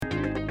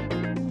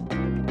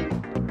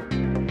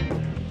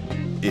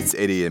It's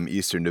 8 a.m.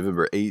 Eastern,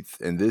 November 8th,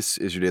 and this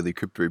is your daily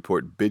crypto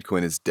report.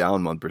 Bitcoin is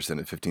down 1%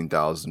 at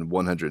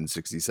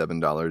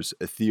 $15,167.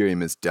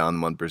 Ethereum is down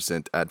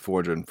 1% at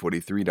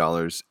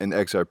 $443, and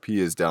XRP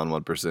is down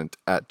 1%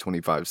 at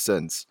 25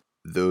 cents.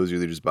 Those are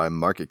leaders by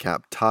market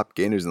cap. Top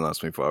gainers in the last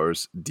 24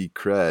 hours,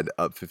 Decred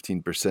up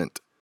 15%.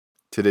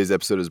 Today's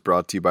episode is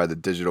brought to you by the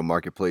digital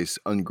marketplace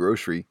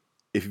Ungrocery.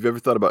 If you've ever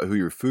thought about who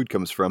your food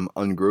comes from,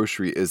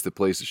 Ungrocery is the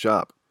place to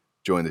shop.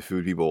 Join the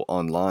food people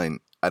online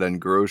at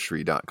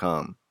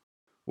ungrocery.com.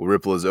 Well,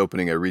 Ripple is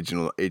opening a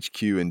regional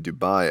HQ in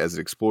Dubai as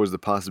it explores the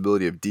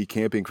possibility of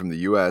decamping from the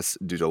U.S.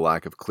 due to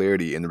lack of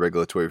clarity in the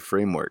regulatory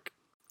framework.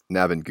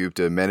 Navin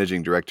Gupta,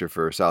 managing director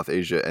for South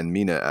Asia and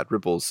MENA at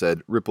Ripple,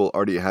 said Ripple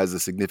already has a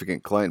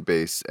significant client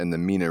base in the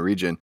MENA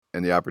region,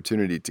 and the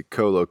opportunity to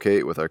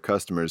co-locate with our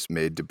customers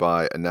made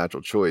Dubai a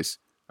natural choice.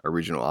 Our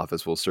regional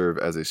office will serve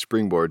as a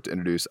springboard to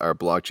introduce our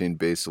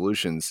blockchain-based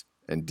solutions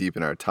and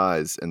deepen our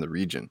ties in the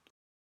region.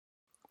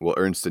 Well,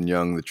 Ernst &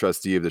 Young, the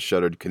trustee of the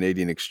shuttered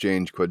Canadian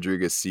exchange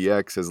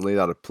QuadrigaCX, has laid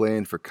out a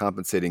plan for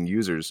compensating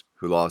users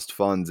who lost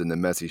funds in the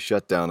messy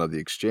shutdown of the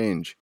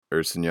exchange.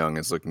 Ernst & Young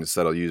is looking to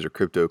settle user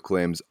crypto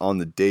claims on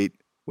the date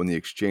when the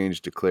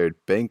exchange declared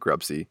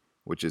bankruptcy,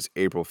 which is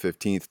April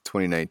 15th,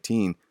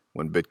 2019,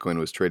 when Bitcoin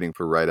was trading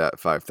for right at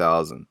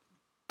 $5,000.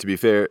 To be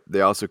fair,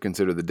 they also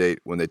consider the date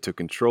when they took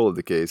control of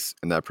the case,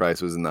 and that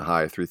price was in the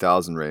high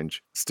 3,000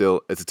 range. Still,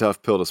 it's a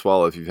tough pill to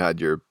swallow if you've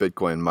had your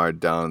Bitcoin mired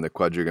down in the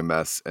Quadriga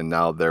mess and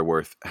now they're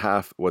worth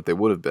half what they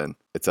would have been.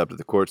 It's up to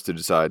the courts to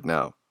decide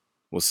now.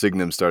 Well,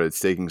 Sygnum started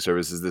staking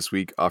services this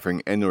week,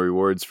 offering annual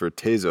rewards for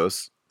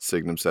Tezos.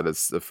 Sygnum said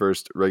it's the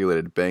first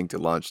regulated bank to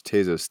launch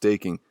Tezos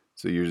staking,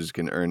 so users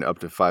can earn up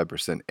to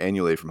 5%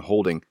 annually from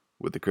holding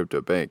with the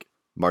crypto bank.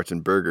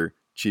 Martin Berger,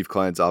 Chief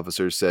Clients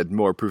Officer, said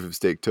more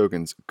proof-of-stake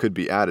tokens could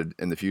be added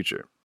in the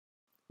future.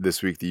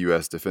 This week, the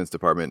U.S. Defense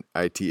Department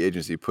IT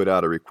agency put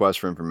out a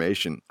request for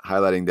information,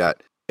 highlighting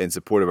that, in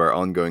support of our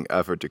ongoing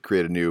effort to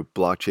create a new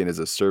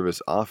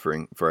blockchain-as-a-service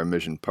offering for our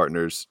mission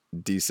partners,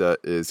 DISA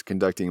is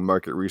conducting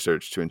market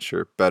research to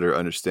ensure better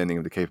understanding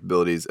of the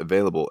capabilities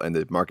available in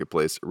the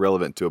marketplace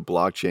relevant to a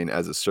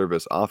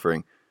blockchain-as-a-service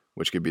offering,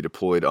 which could be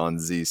deployed on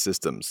Z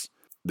systems.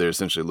 They're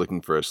essentially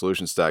looking for a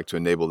solution stack to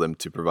enable them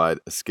to provide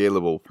a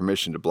scalable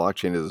permission to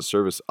blockchain as a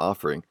service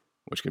offering,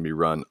 which can be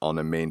run on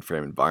a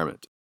mainframe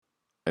environment.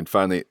 And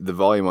finally, the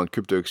volume on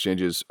crypto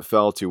exchanges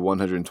fell to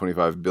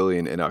 $125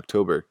 billion in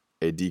October,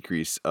 a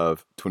decrease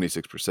of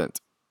 26%.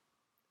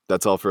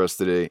 That's all for us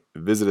today.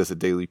 Visit us at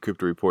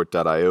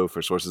dailycryptoreport.io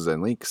for sources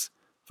and links.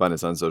 Find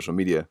us on social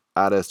media,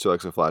 add us to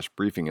Alexa Flash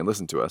Briefing, and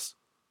listen to us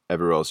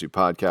everywhere else you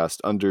podcast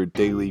under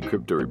Daily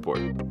Crypto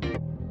Report.